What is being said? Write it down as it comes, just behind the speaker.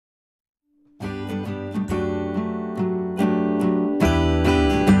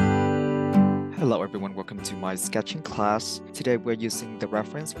Hello everyone, welcome to my sketching class. Today we're using the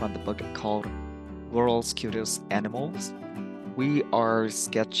reference from the book called World's Cutest Animals. We are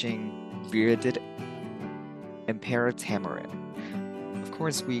sketching bearded emperor tamarin. Of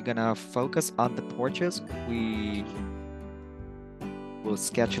course, we're gonna focus on the portraits. We will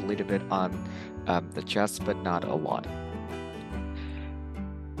sketch a little bit on the chest, but not a lot.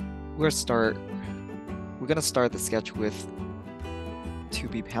 We're gonna start the sketch with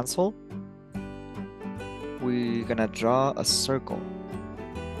 2B pencil. We're gonna draw a circle.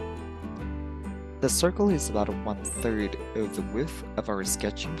 The circle is about 1/3 of the width of our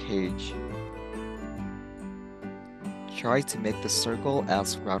sketching page. Try to make the circle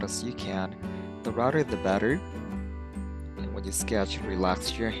as round as you can. The rounder the better. And when you sketch,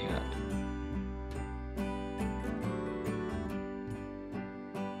 relax your hand.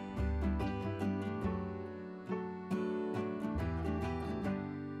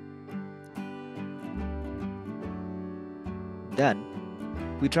 Then,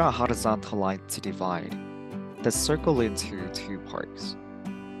 we draw a horizontal line to divide the circle into 2 parts.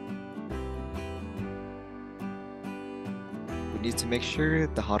 We need to make sure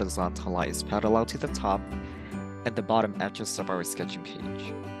the horizontal line is parallel to the top and the bottom edges of our sketching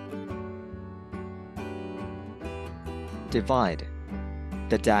page. Divide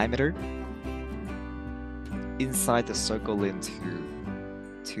the diameter inside the circle into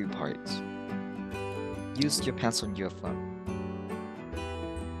 2 parts. Use your pencil and your thumb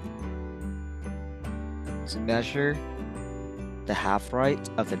to measure the half right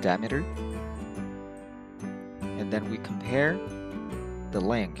of the diameter, and then we compare the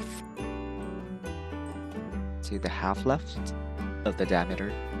length to the half left of the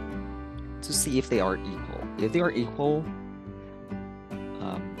diameter to see if they are equal. If they are equal,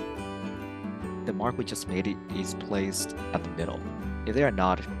 the mark we just made is placed at the middle. If they are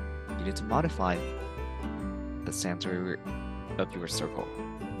not, you need to modify the center of your circle.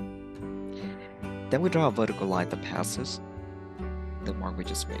 Then we draw a vertical line that passes the mark we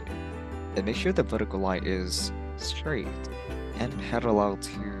just made. And make sure the vertical line is straight and parallel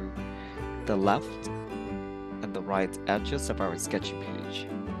to the left and the right edges of our sketching page.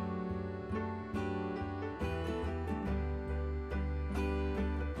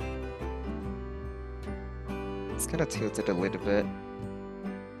 It's kind of tilted a little bit.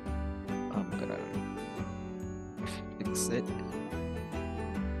 I'm gonna fix it.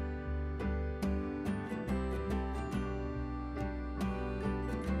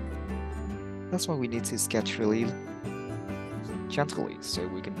 That's why we need to sketch really gently so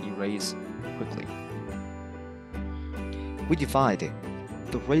we can erase quickly. We divide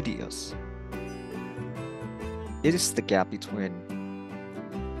the radius. It is the gap between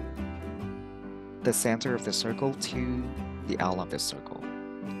the center of the circle to the outline of the circle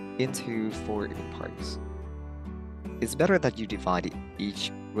into 4 even parts. It's better that you divide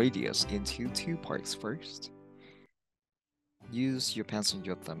each radius into 2 parts first. Use your pencil and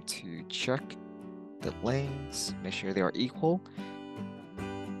your thumb to check the lengths, make sure they are equal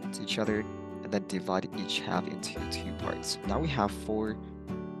to each other, and then divide each half into 2 parts. Now we have 4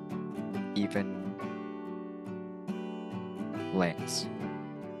 even lengths.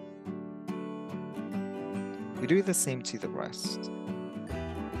 We do the same to the rest.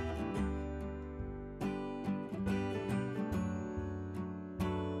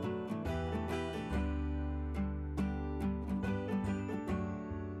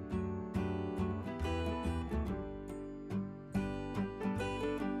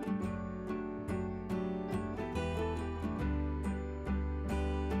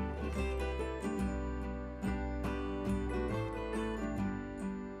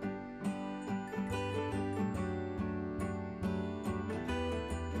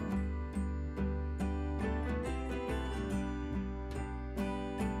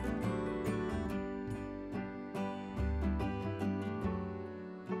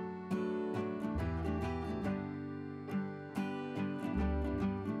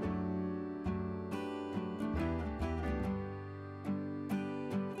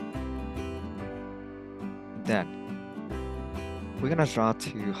 Then, we're gonna draw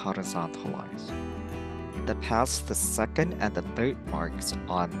 2 horizontal lines that pass the 2nd and the 3rd marks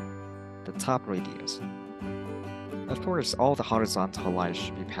on the top radius. Of course, all the horizontal lines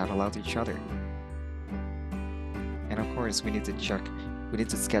should be parallel to each other. And of course, we need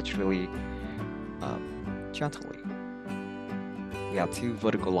to sketch really gently. We have 2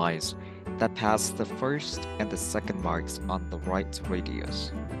 vertical lines that pass the 1st and the 2nd marks on the right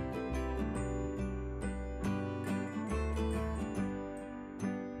radius.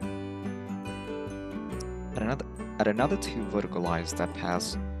 At another 2 vertical lines that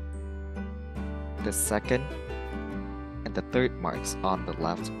pass the second, and the third marks on the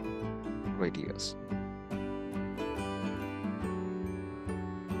left radius.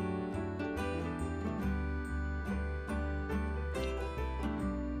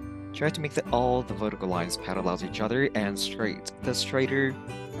 Try to make all the vertical lines parallel to each other and straight. The straighter,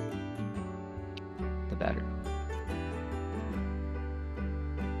 the better.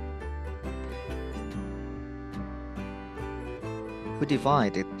 We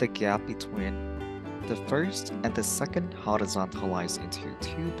divided the gap between the first and the second horizontal lines into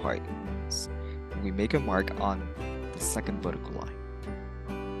 2 parts. We make a mark on the second vertical line.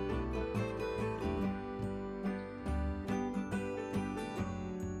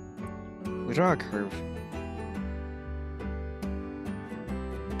 We draw a curve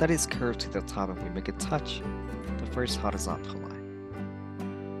that is curved to the top, and we make it touch the first horizontal line.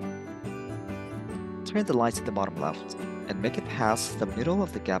 Turn the line to the bottom left and make it pass the middle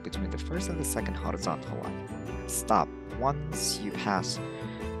of the gap between the first and the second horizontal line. Stop once you pass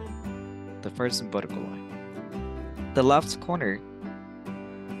the first vertical line. The left corner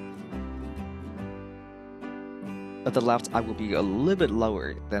of the left eye will be a little bit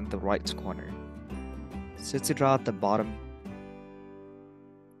lower than the right corner. So to draw the bottom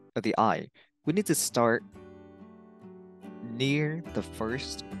of the eye, we need to start near the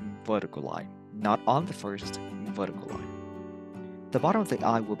first vertical line, not on the first vertical line. The bottom of the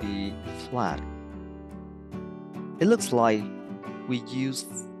eye will be flat. It looks like we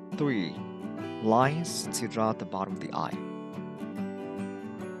used 3 lines to draw the bottom of the eye.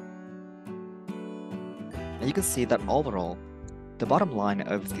 And you can see that overall, the bottom line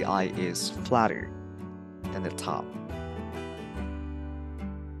of the eye is flatter than the top.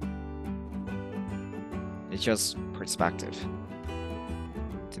 It's just perspective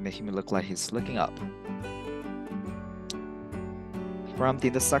to make him look like he's looking up. From the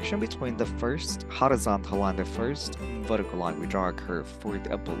intersection between the first horizontal line and the first vertical line, we draw a curve for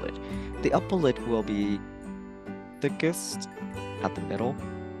the upper lid. The upper lid will be thickest at the middle.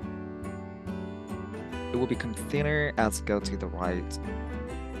 It will become thinner as you go to the right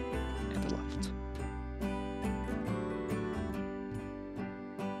and the left.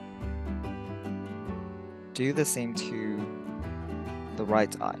 Do the same to the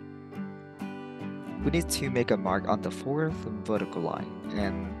right eye. We need to make a mark on the 4th vertical line,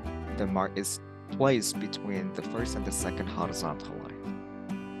 and the mark is placed between the first and the second horizontal line.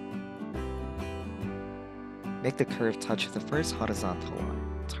 Make the curve touch the first horizontal line.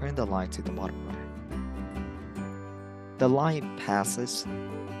 Turn the line to the bottom right. The line passes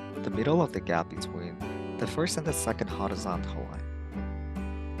the middle of the gap between the first and the second horizontal line.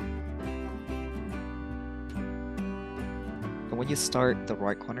 And when you start the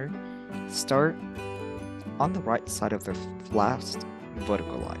right corner, start on the right side of the last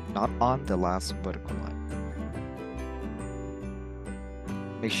vertical line, not on the last vertical line.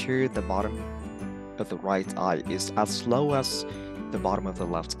 Make sure the bottom of the right eye is as low as the bottom of the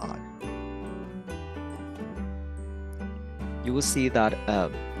left eye. You will see that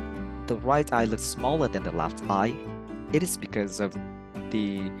the right eye looks smaller than the left eye. It is because of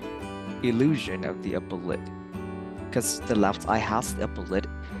the illusion of the upper lid. Because the left eye has the upper lid,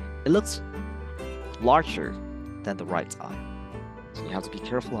 it looks larger than the right eye. So you have to be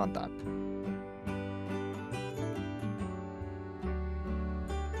careful on that.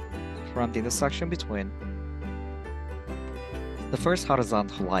 From the intersection between the first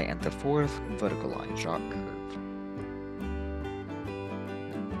horizontal line and the 4th vertical line, draw a curve.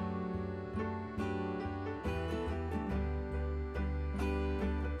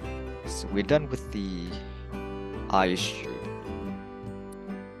 So we're done with the eye shape.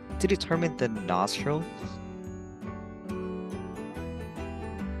 To determine the nostril,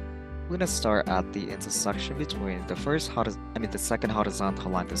 we're gonna start at the intersection between the second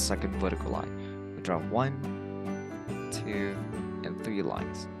horizontal line, the second vertical line. We draw 1, 2, and 3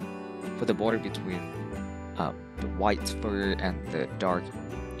 lines for the border between the white fur and the dark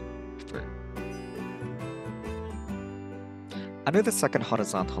fur. Under the second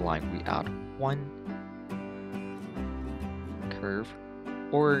horizontal line, we add 1 curve,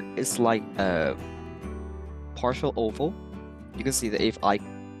 or it's like a partial oval. You can see that if I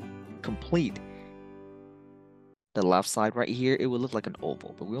complete the left side right here, it will look like an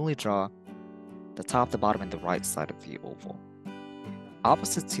oval, but we only draw the top, the bottom, and the right side of the oval.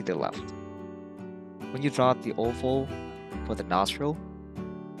 Opposite to the left. When you draw the oval for the nostril,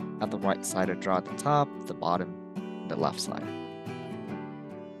 at the right side, I draw the top, the bottom, and the left side.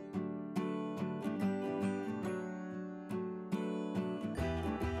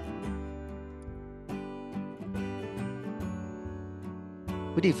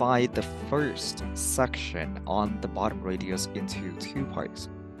 We divide the first section on the bottom radius into 2 parts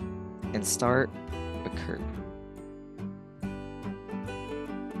and start a curve.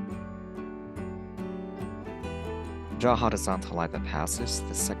 Draw a horizontal line that passes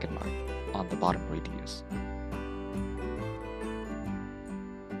the second mark on the bottom radius.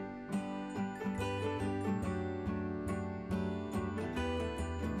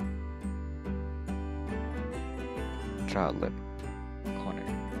 Draw a lip corner.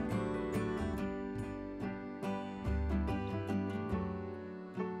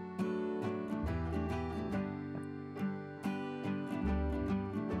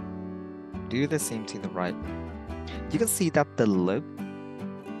 Do the same to the right. You can see that the lip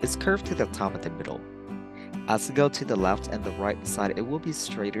is curved to the top of the middle. As you go to the left and the right side, it will be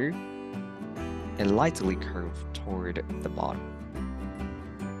straighter and lightly curved toward the bottom.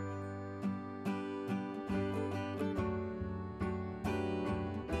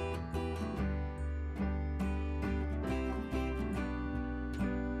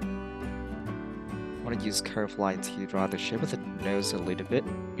 I want to use curved line to draw the shape of the nose a little bit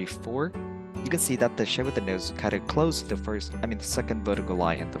before. You can see that the shape of the nose kind of close to the second vertical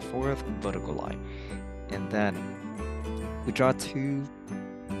line and the fourth vertical line. And then we draw 2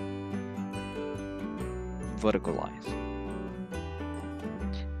 vertical lines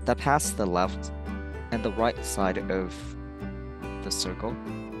that pass the left and the right side of the circle.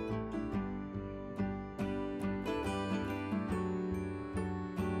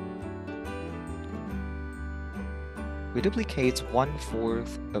 We duplicate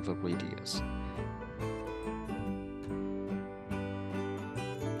 1/4 of a radius.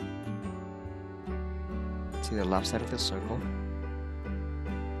 To the left side of the circle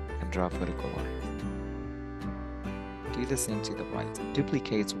and draw a vertical line. Do the same to the right.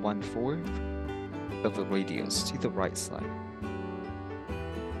 Duplicate 1/4 of a radius to the right side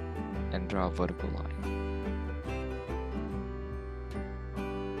and draw a vertical line.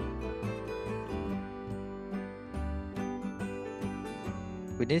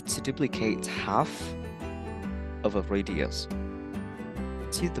 We need to duplicate 1/2 of a radius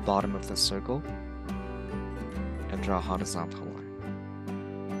to the bottom of the circle and draw a horizontal line.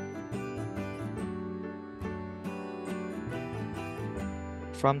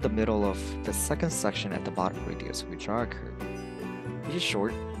 From the middle of the second section at the bottom radius, we draw a curve, which is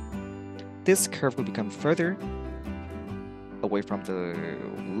short. This curve will become further away from the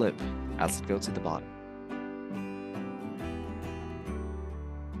lip as it goes to the bottom.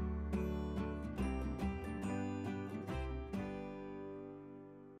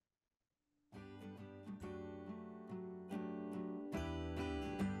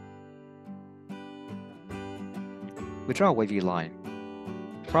 We draw a wavy line.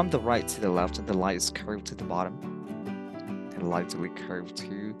 From the right to the left, the line is curved to the bottom and lightly curved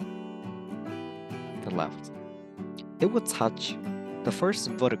to the left. It will touch the first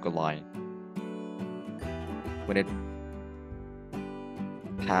vertical line when it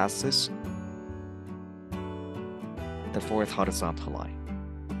passes the fourth horizontal line.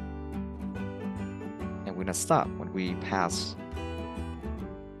 And we're gonna stop when we pass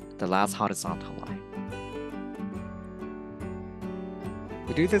the last horizontal line.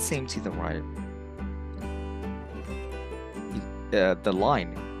 We do the same to the right. The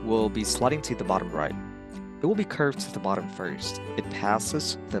line will be sliding to the bottom right. It will be curved to the bottom first. It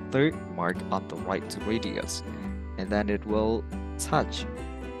passes the third mark on the right radius, and then it will touch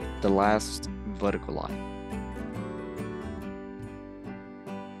the last vertical line.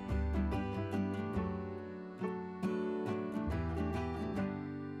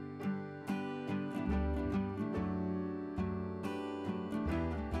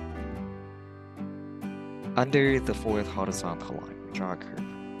 Under the fourth horizontal line, draw a curve.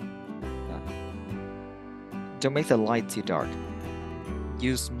 Don't make the line too dark.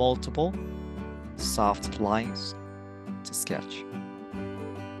 Use multiple soft lines to sketch.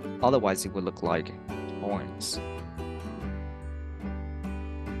 Otherwise, it will look like horns.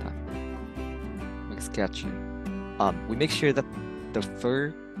 Make sketchy. We make sure that the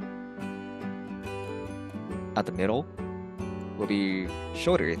fur at the middle will be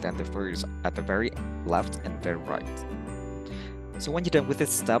shorter than the furs at the very left and very right. So when you're done with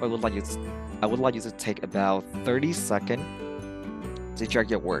this step, I would like you to take about 30 seconds to check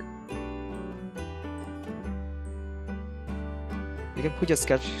your work. You can put your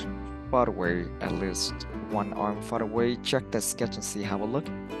sketch far away, at least 1 arm far away. Check the sketch and see how it looks.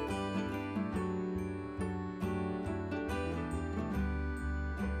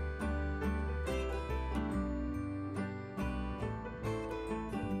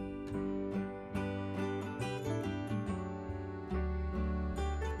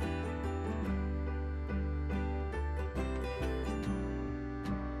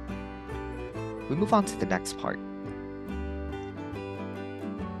 We move on to the next part.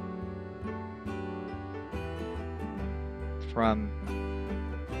 From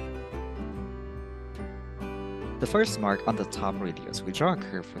the first mark on the top radius, we draw a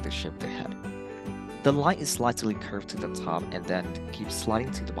curve for the shape of the head. The line is slightly curved to the top and then keeps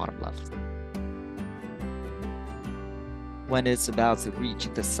sliding to the bottom left. When it's about to reach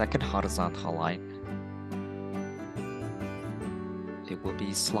the second horizontal line, it will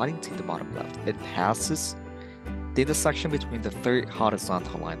be sliding to the bottom left. It passes the intersection between the third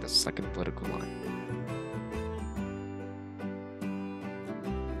horizontal line and the second vertical line.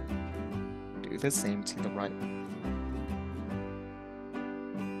 Do the same to the right.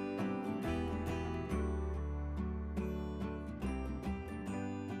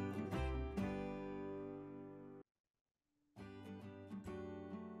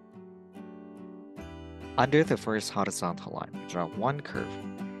 Under the first horizontal line, we draw one curve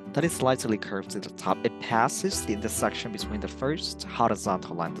that is slightly curved to the top. It passes the intersection between the first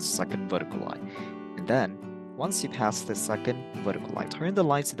horizontal line and the second vertical line. And then, once you pass the second vertical line, turn the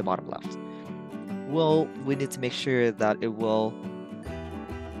line to the bottom left. Well, we need to make sure that it will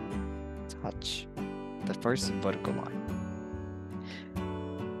touch the first vertical line.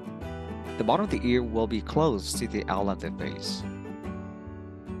 The bottom of the ear will be close to the outline of the face.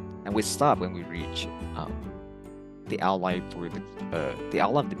 And we stop when we reach the outline for the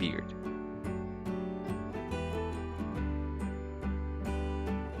outline of the beard.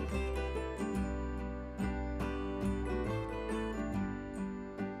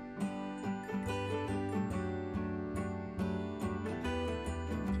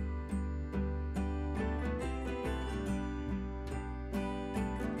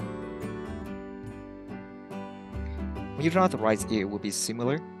 When you draw the right ear, it will be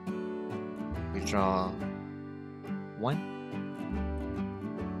similar. We draw 1,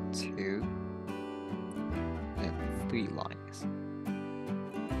 2, and 3 lines.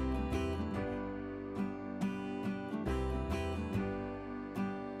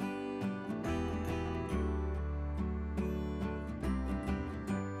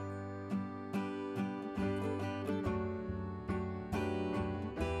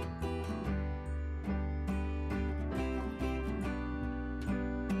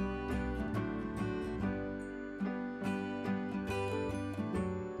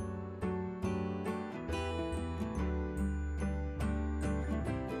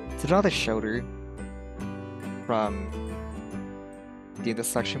 To draw the shoulder from the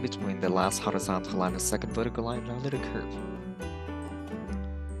intersection between the last horizontal line and the second vertical line, draw a little curve.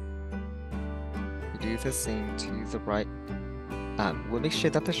 We do the same to the right. We'll make sure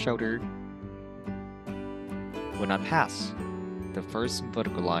that the shoulder will not pass the first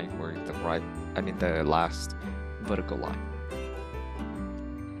vertical line or the last vertical line.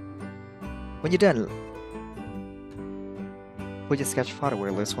 When you're done, put your sketch farther away,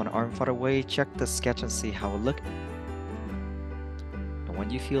 list one arm farther away, check the sketch and see how it looks. And when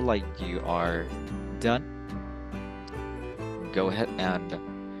you feel like you are done, go ahead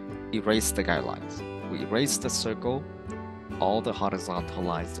and erase the guidelines. We erase the circle, all the horizontal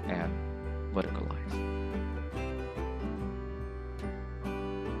lines and vertical lines.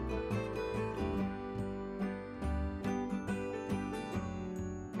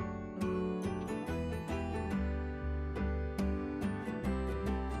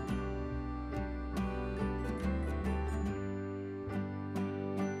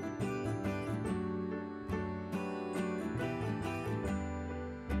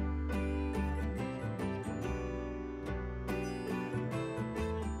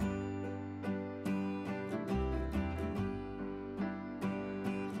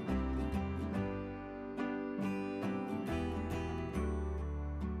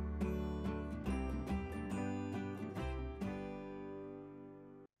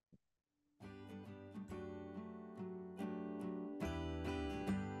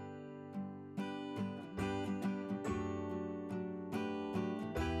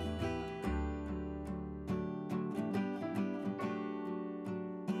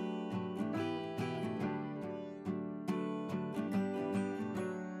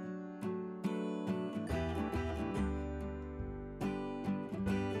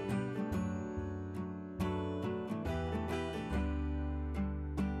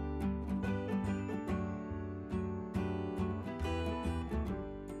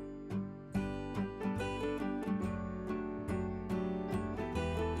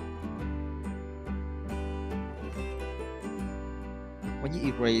 When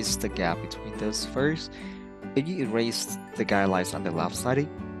you erase the gap between those first, if you erase the guidelines on the left side,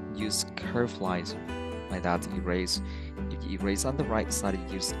 use curved lines like that to erase. If you erase on the right side,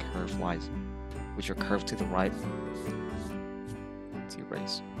 use curved lines with your curve to the right to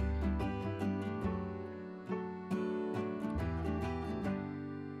erase.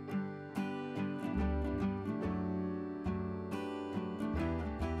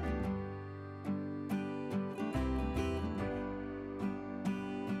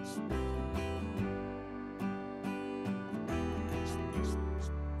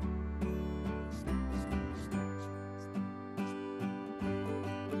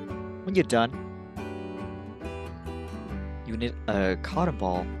 When you're done, you need a cotton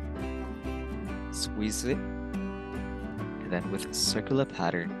ball, squeeze it, and then with circular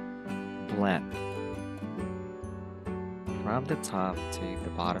pattern, blend from the top to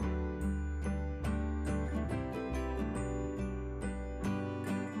the bottom.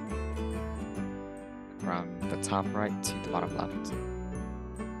 From the top right to the bottom left.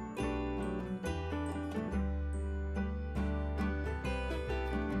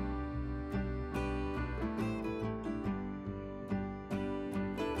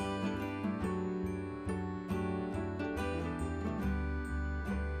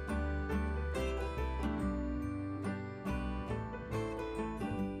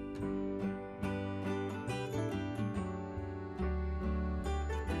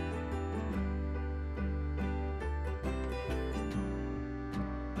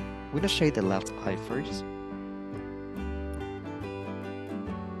 We're gonna shade the left eye first.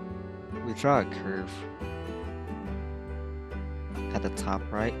 We draw a curve at the top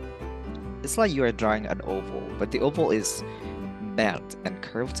right. It's like you are drawing an oval, but the oval is bent and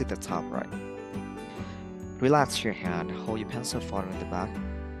curved to the top right. Relax your hand, hold your pencil far in the back.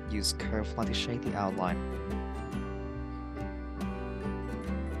 Use curve line to shade the outline.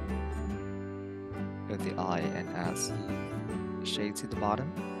 Of the eye, and as you shade to the bottom,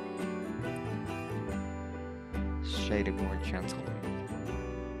 shade it more gently.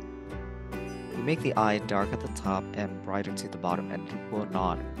 We make the eye dark at the top and brighter to the bottom, and we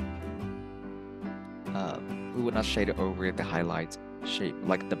will not shade it over the highlight shape,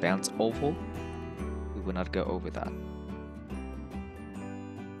 like the bent oval. We will not go over that.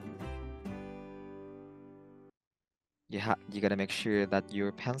 You gotta make sure that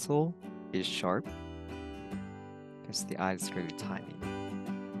your pencil is sharp, because the eye is really tiny.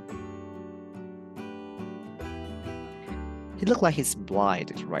 He looks like he's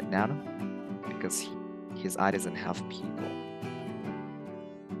blind right now because his eye doesn't have pupil.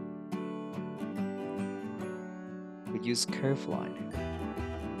 We use curve line.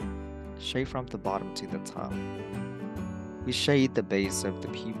 Shade from the bottom to the top. We shade the base of the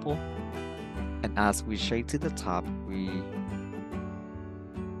pupil, and as we shade to the top, we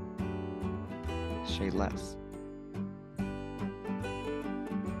shade less.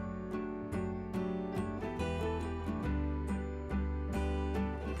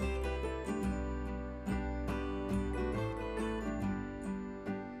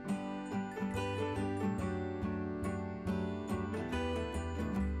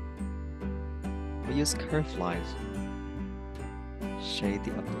 We use curved lines. Shade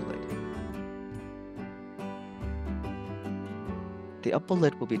the upper lid. The upper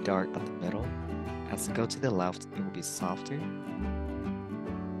lid will be dark at the middle. As you go to the left, it will be softer.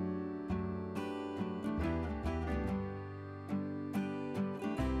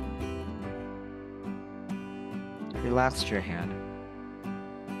 Relax your hand.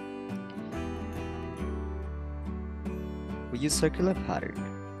 We use circular pattern.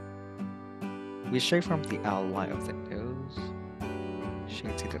 We shade from the outline of the nose,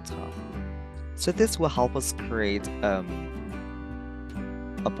 shade to the top. So this will help us create a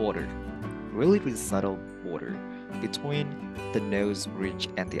border, really subtle border between the nose bridge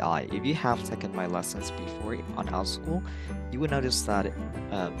and the eye. If you have taken my lessons before on Outschool, you will notice that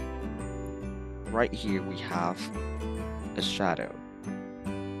right here we have a shadow.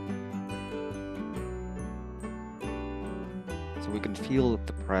 So we can feel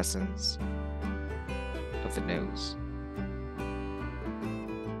the presence of the nose.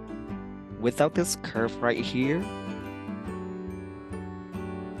 Without this curve right here,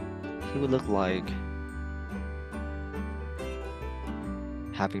 he would look like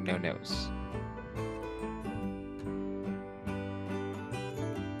having no nose.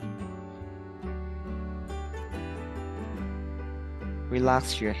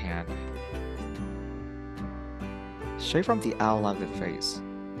 Relax your hand. Shade from the outline of the face.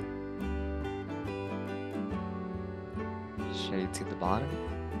 Shade to the bottom.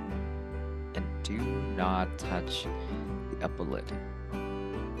 And do not touch the upper lid.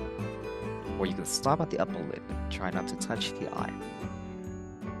 Or you can stop at the upper lid. Try not to touch the eye.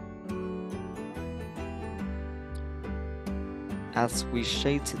 As we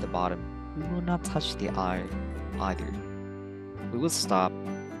shade to the bottom, we will not touch the eye either. We will stop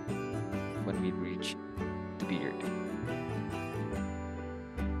when we reach the beard.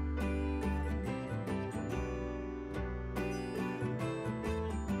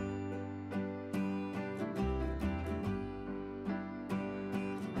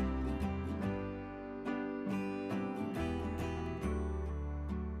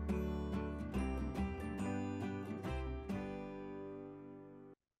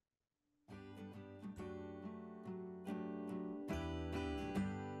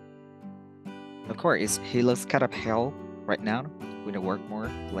 Of course, he looks kind of pale right now. We're gonna work more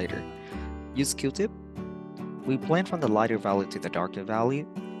later. Use Q-tip. We blend from the lighter value to the darker value.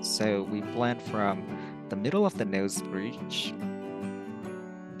 So we blend from the middle of the nose bridge,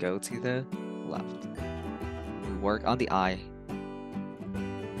 go to the left. We work on the eye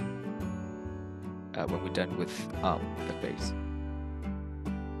when we're done with the face.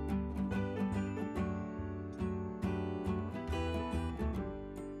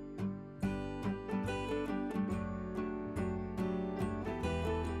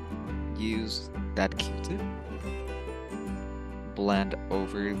 Use that Q-tip, blend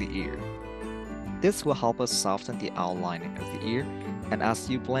over the ear. This will help us soften the outline of the ear, and as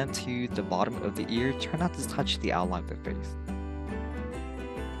you blend to the bottom of the ear, try not to touch the outline of the face.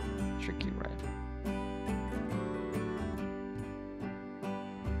 Tricky, right?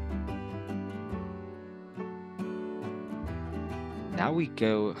 Now we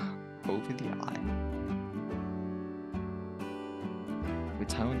go over the eye. We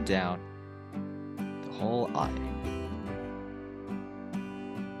tone down the whole eye.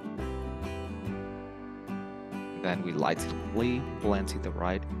 Then we lightly blend to the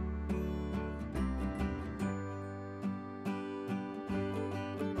right.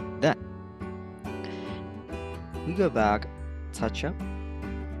 Then we go back, touch up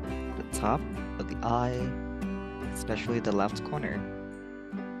the top of the eye, especially the left corner,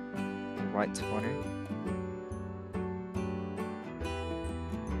 the right corner.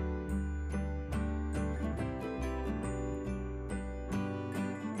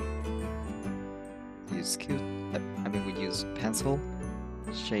 We use pencil,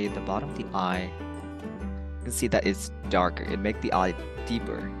 shade the bottom of the eye. You can see that it's darker. It makes the eye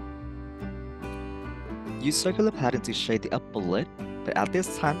deeper. Use circular pattern to shade the upper lid, but at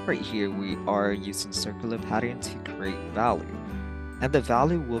this time right here, we are using circular pattern to create value. And the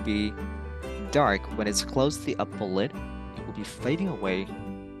value will be dark when it's close to the upper lid. It will be fading away,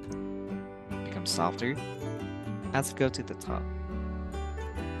 become softer as we go to the top.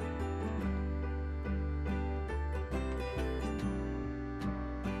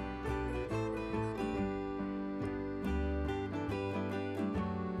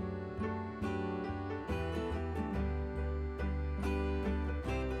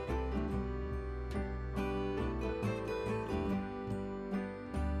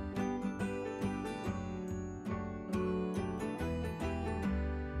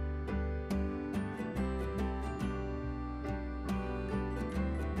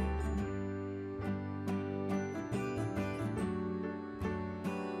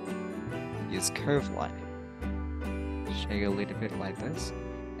 Use curve line. Shake a little bit like this.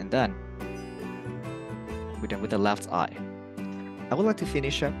 And then we're done with the left eye. I would like to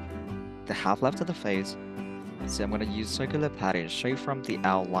finish up the half left of the face. So I'm going to use circular pattern, shade from the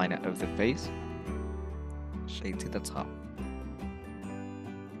outline of the face, shade to the top.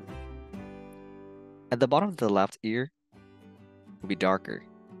 At the bottom of the left ear will be darker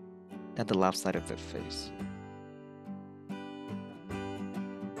than the left side of the face.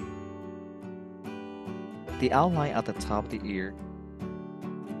 The outline at the top of the ear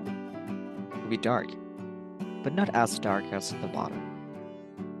will be dark, but not as dark as the bottom.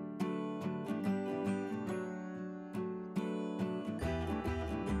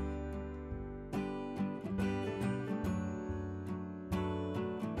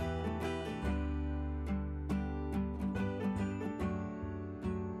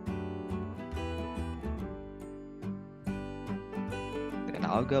 Then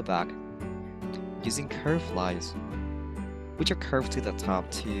I'll go back using curved lines, which are curved to the top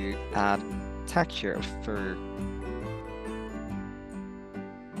to add texture of fur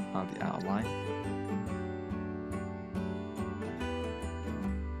on the outline.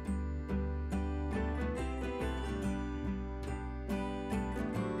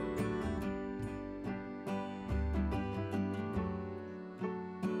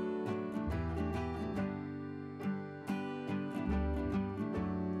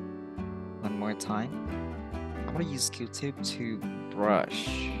 One more time. I'm going to use Q-tip to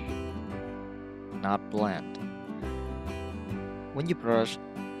brush, not blend. When you brush,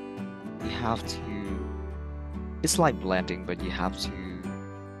 you have to, it's like blending, but you have to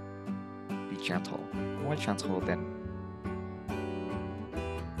be gentle, more gentle than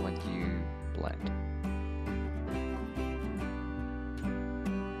when you blend.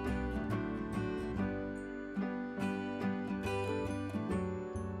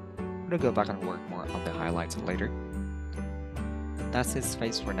 I'm gonna go back and work more on the highlights later. That's his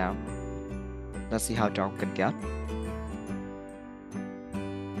face for now. Let's see how dark we can get.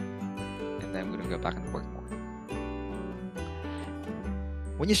 And then we're gonna go back and work more.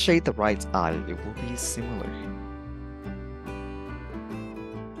 When you shade the right eye, it will be similar.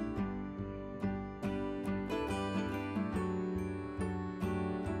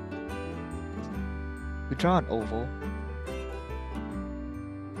 We draw an oval,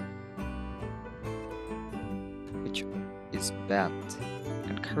 which is bent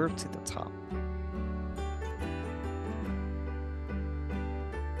and curved to the top.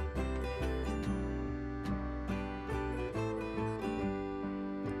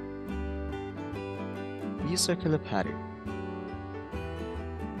 We use circular pattern.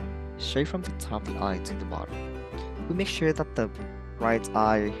 Shade from the top of the eye to the bottom. We make sure that the right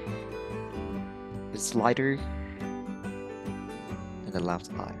eye is lighter than the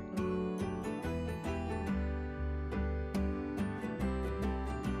left eye.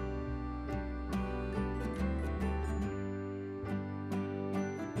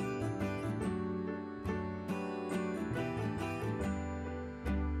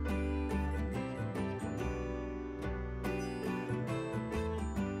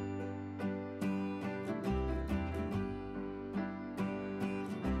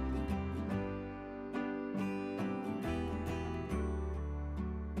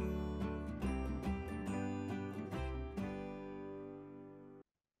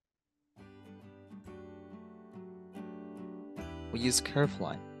 We use curve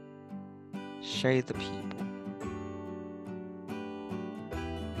line. Shade the people.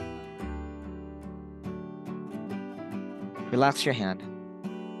 Relax your hand.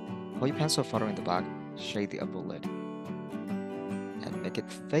 Hold your pencil further in the back. Shade the upper lid. And make it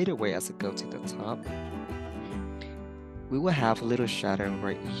fade away as it goes to the top. We will have a little shadow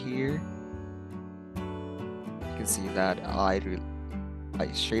right here. You can see that I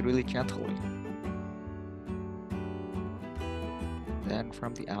shade really gently. Then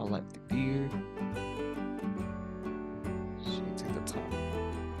from the outline of the beard, shade to the top.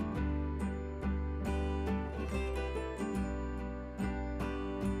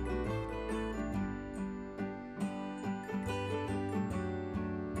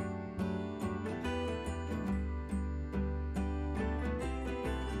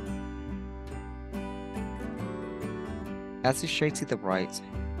 As you shade to the right,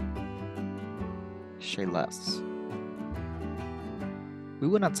 shade less. We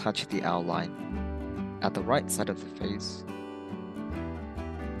will not touch the outline at the right side of the face.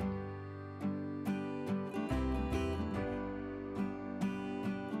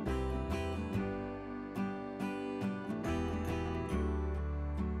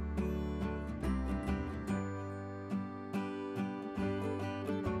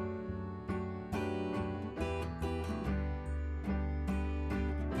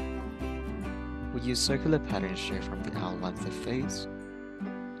 We use circular pattern shade from the outline of the face.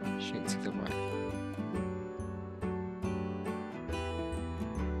 Shade to the right.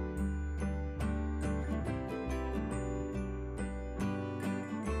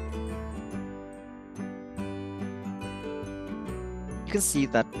 You can see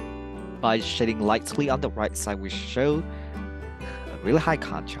that by shading lightly on the right side, we show a really high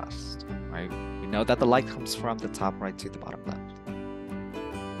contrast, right? We know that the light comes from the top right to the bottom left.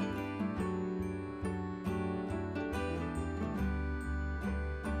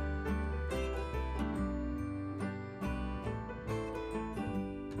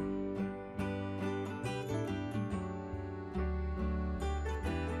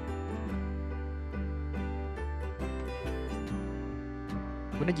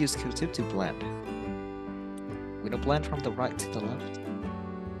 We're gonna use Q-tip to blend. We're gonna blend from the right to the left.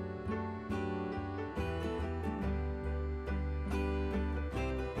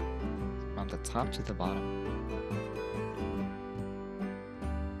 From the top to the bottom.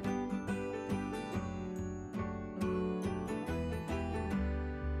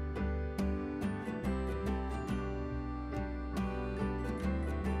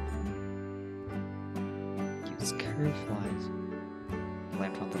 Use curve lines.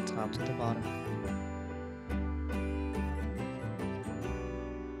 Blend from the top to the bottom.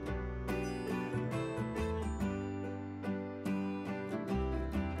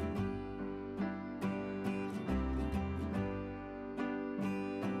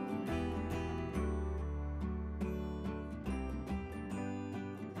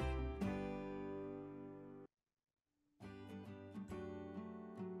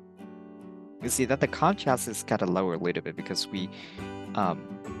 You see that the contrast is kind of lower a little bit because we um,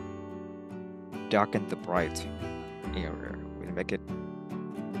 darken the bright area. We make it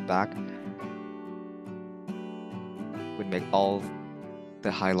back. We make all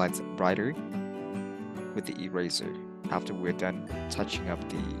the highlights brighter with the eraser after we're done touching up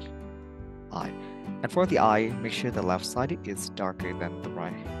the eye. And for the eye, make sure the left side is darker than the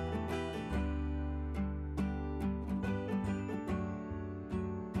right.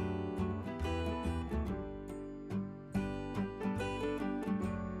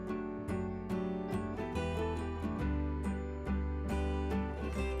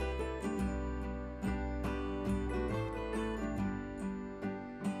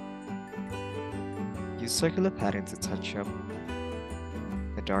 Use circular pattern to touch up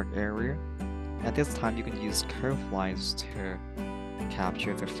the dark area. At this time, you can use curved lines to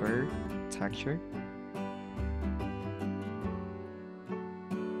capture the fur texture.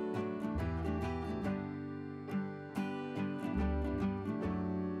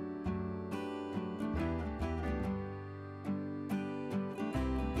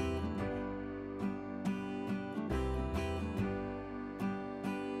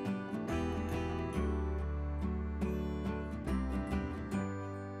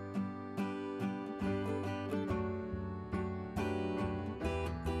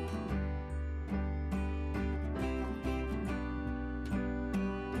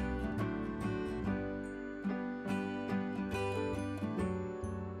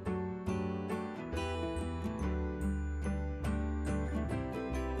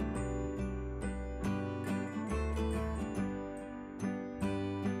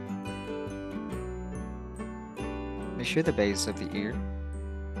 Make sure the base of the ear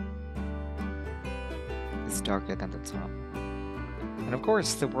is darker than the top. And of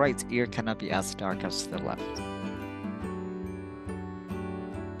course, the right ear cannot be as dark as the left.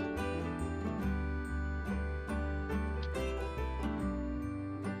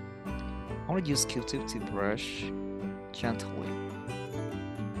 I want to use Q-tip to brush gently.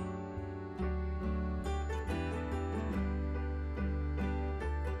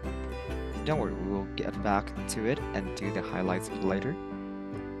 Don't worry, we will get back to it and do the highlights later.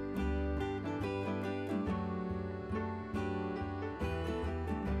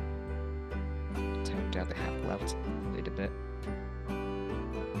 Tone down the half left a little bit.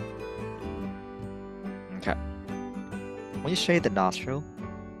 Okay. When you shade the nostril,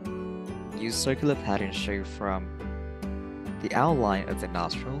 use circular pattern shade from the outline of the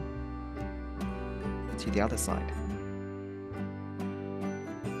nostril to the other side.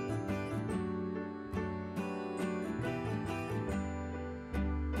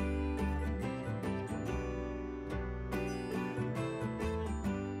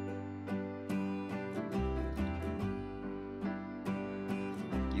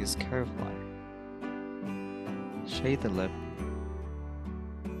 Use curve line. Shade the lip.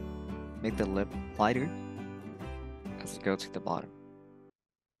 Make the lip lighter as you go to the bottom.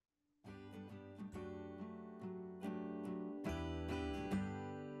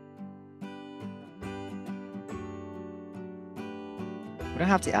 We don't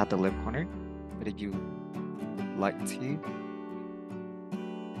have to add the lip corner, but if you like to, you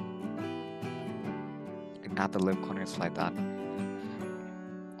can add the lip corners like that.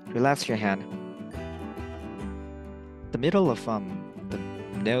 Relax your hand. The middle of the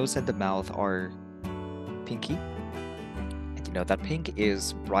nose and the mouth are pinky. And you know that pink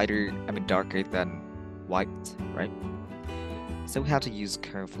is darker than white, right? So we have to use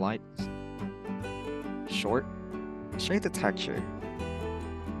curved lines. Short. Shade the texture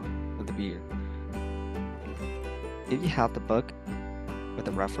of the beard. If you have the book with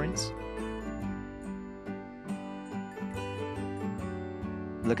the reference,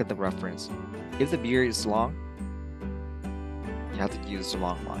 look at the reference. If the beard is long, you have to use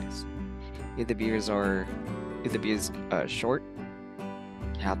long lines. If the beard is short,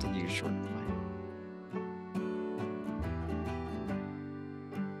 you have to use short line.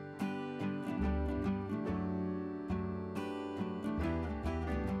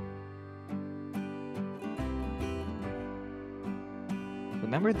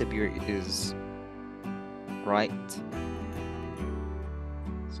 Remember, the beard is bright, so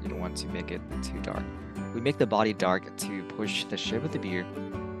you don't want to make it too dark. We make the body dark to push the shape of the beard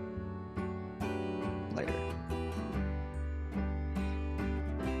lighter.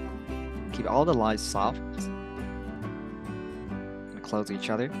 Keep all the lines soft and close to each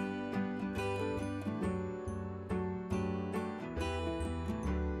other.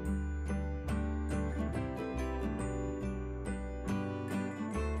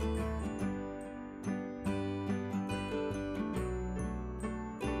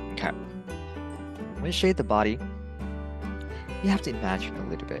 Okay. When you shade the body, you have to imagine a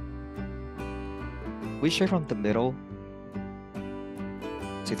little bit. We shade from the middle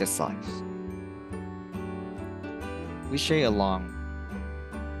to the sides. We shade along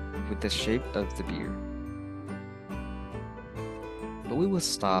with the shape of the beard. But we will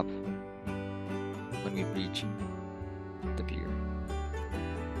stop when we reach the beard.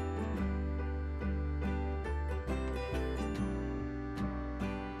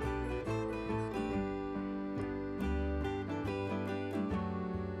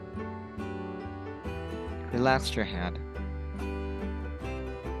 Relax your hand.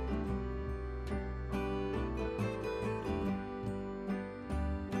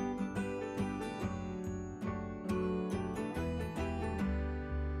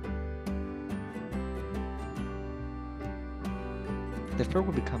 The fur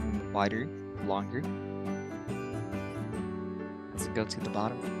will become wider, longer. Let's go to the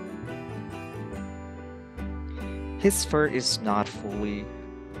bottom. His fur is not fully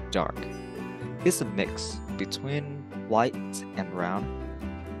dark. It's a mix between white and brown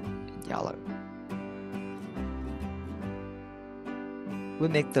and yellow. We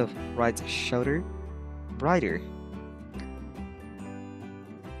make the right shoulder brighter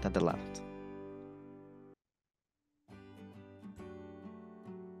than the left.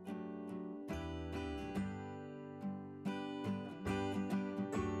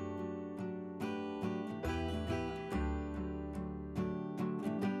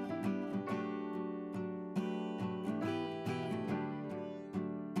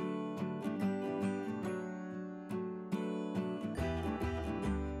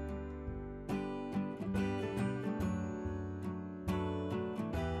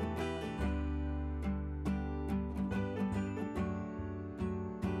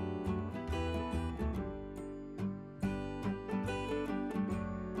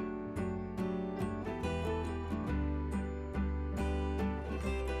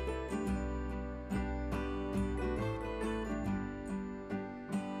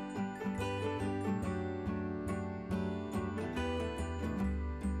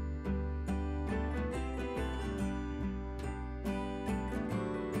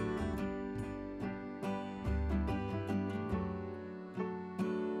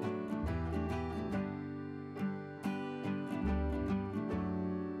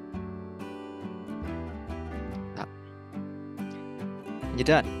 You're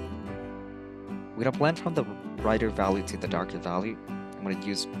done. We're gonna blend from the brighter value to the darker value. I'm gonna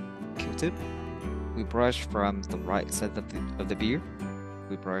use Q-tip. We brush from the right side of the beard.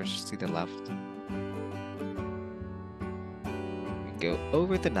 We brush to the left. We go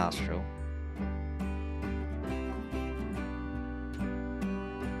over the nostril.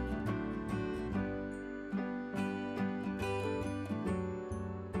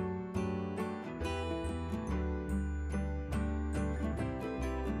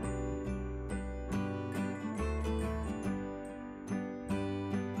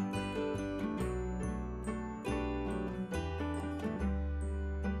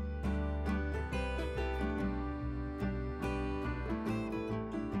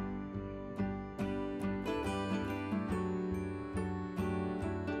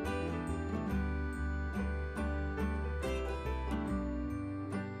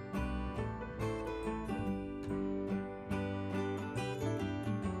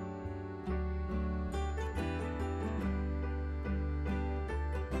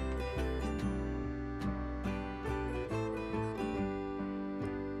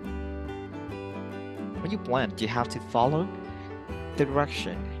 When you blend, you have to follow the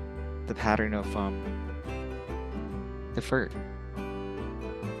direction, the pattern of the fur.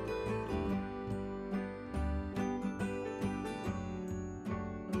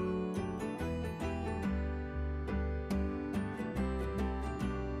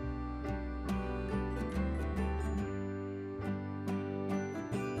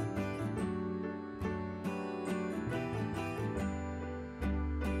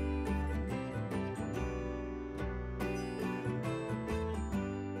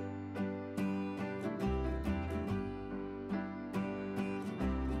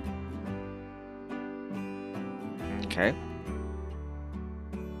 Okay.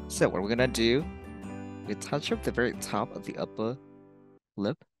 So what we're gonna do, we touch up the very top of the upper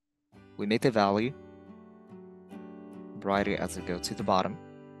lip. We make the value brighter as we go to the bottom.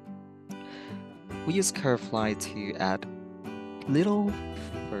 We use curve line to add little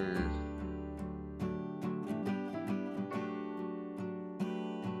fur.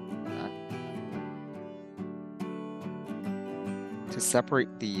 To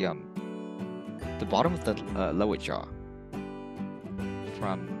separate the bottom of the lower jaw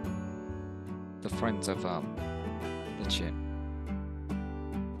from the front of the chin.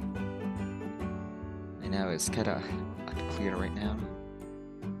 I know it's kind of unclear right now.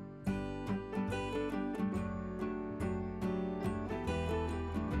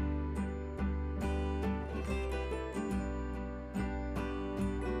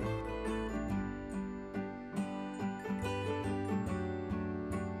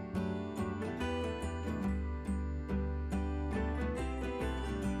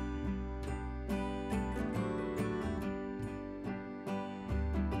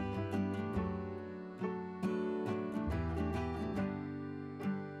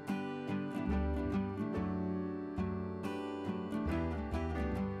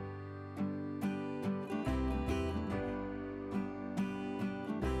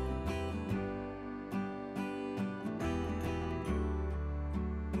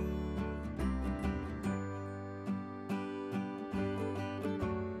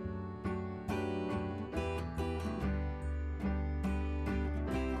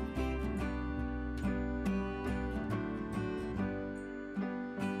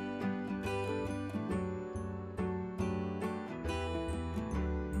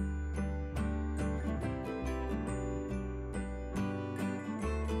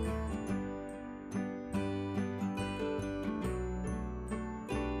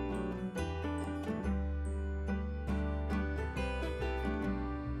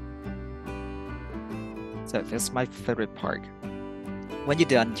 So this is my favorite part. When you're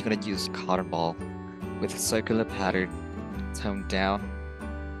done, you're gonna use cotton ball with a circular pattern, tone down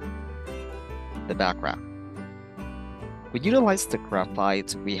the background. We utilize the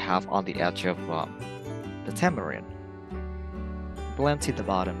graphite we have on the edge of the tamarin. Blend to the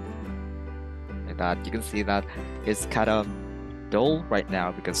bottom. Like that, you can see that it's kind of dull right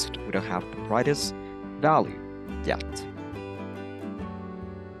now because we don't have the brightest value yet.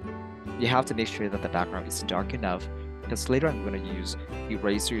 You have to make sure that the background is dark enough because later I'm going to use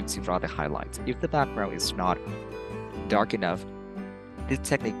eraser to draw the highlights. If the background is not dark enough, this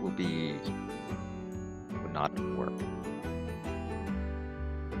technique will not work.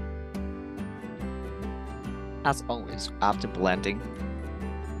 As always, after blending,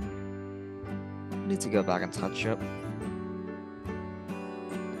 you need to go back and touch up.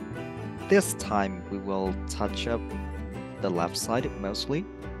 This time we will touch up the left side mostly.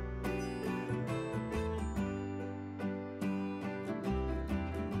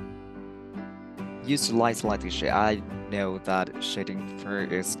 Use light light shade. I know that shading fur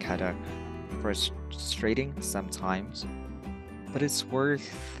is kind of frustrating sometimes, but it's worth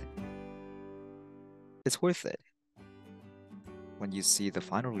it when you see the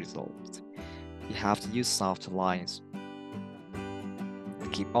final result. You have to use soft lines to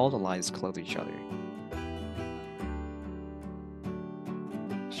keep all the lines close to each other.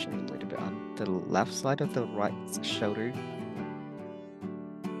 Show a little bit on the left side of the right shoulder.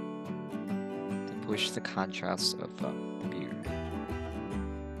 Push the contrast of the beard.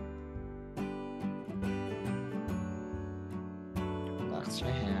 Relax your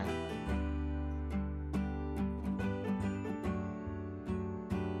hand.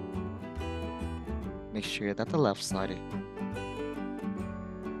 Make sure that the left side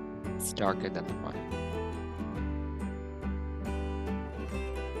is darker than the right.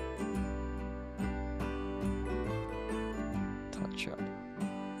 Touch up.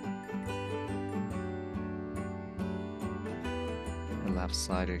 Left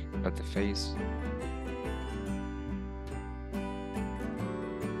side of the face.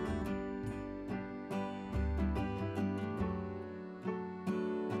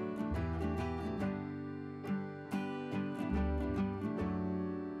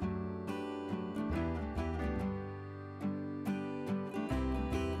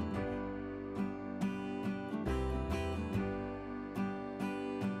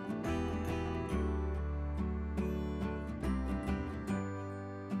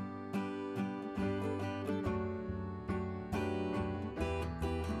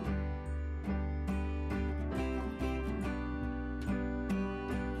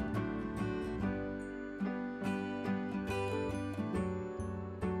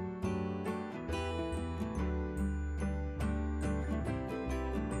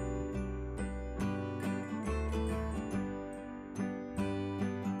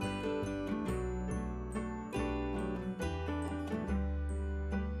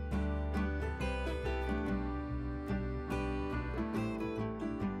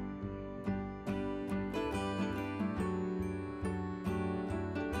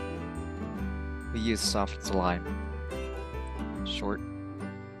 We use soft line, short,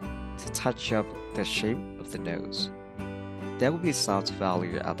 to touch up the shape of the nose. That would be soft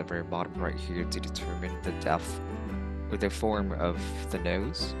value at the very bottom right here to determine the depth or the form of the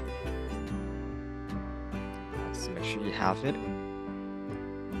nose. So make sure you have it.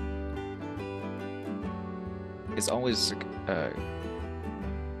 It's always a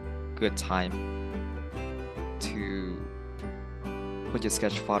good time to put your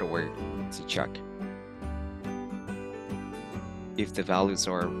sketch photo away to check if the values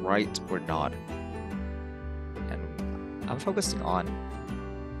are right or not. And I'm focusing on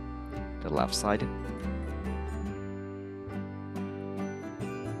the left side.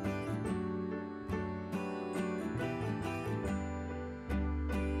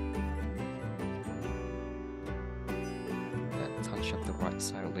 And touch up the right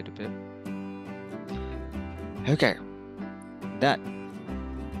side a little bit. Okay, then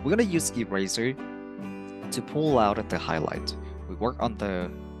we're gonna use eraser to pull out the highlight. We work on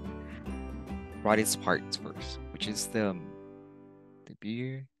the brightest part first, which is the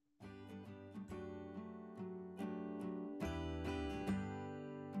beard.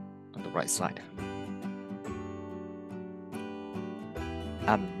 On the right side.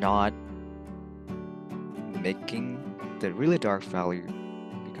 I'm not making the really dark value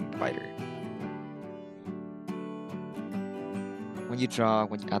become brighter. When you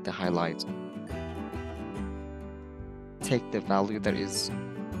add the highlight, take the value that is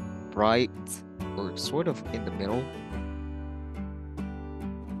bright or sort of in the middle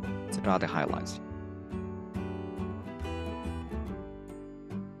to draw the highlights.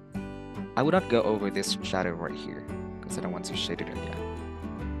 I would not go over this shadow right here because I don't want to shade it in yet.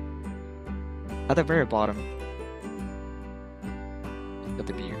 At the very bottom of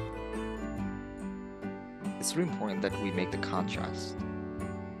the beard, it's really important that we make the contrast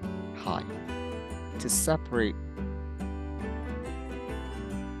high to separate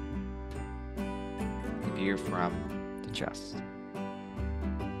the beard from the chest.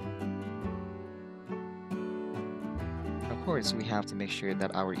 Of course, we have to make sure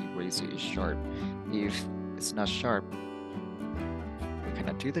that our eraser is sharp. If it's not sharp, we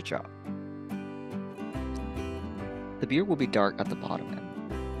cannot do the job. The beard will be dark at the bottom end.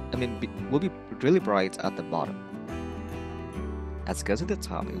 Will be really bright at the bottom. As it goes to the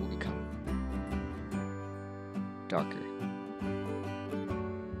top, it will become darker.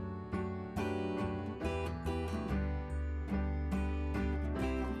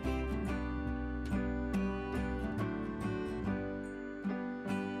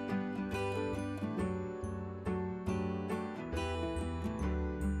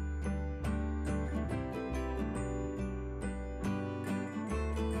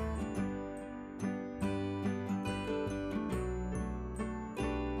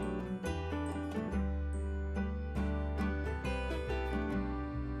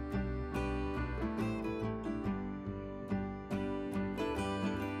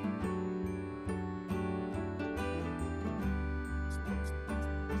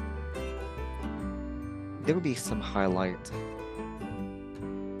 There will be some highlight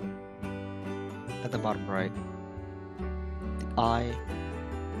at the bottom right, the eye,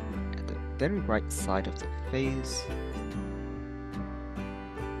 at the very right side of the face,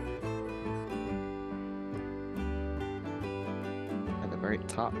 at the very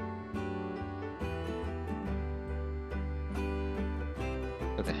top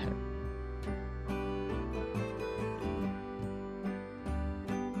of the head.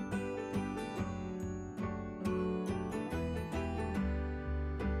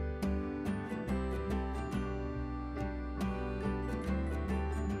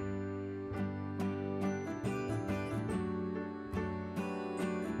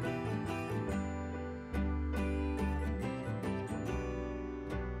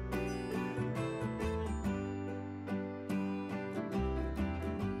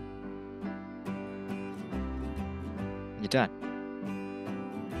 You're done.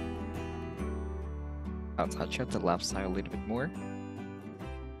 I'll touch up the left side a little bit more.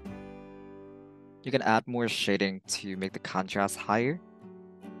 You can add more shading to make the contrast higher.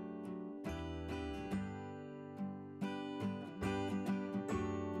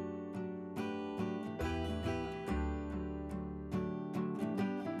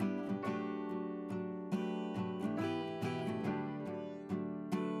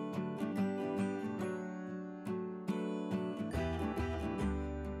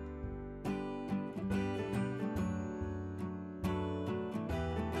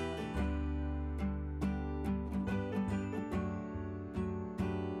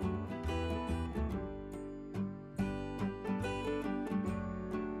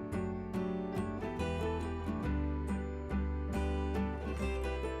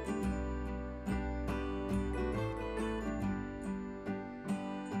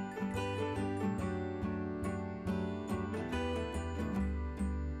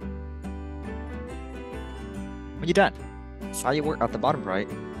 you done? Saw your work at the bottom right.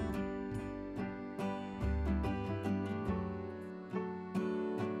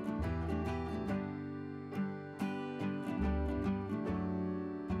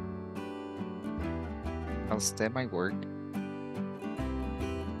 I'll stamp my work.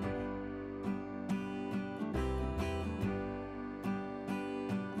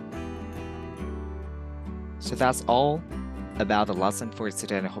 So that's all about the lesson for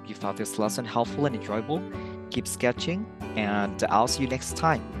today, and I hope you found this lesson helpful and enjoyable. Keep sketching, and I'll see you next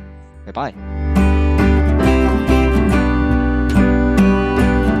time. Bye-bye.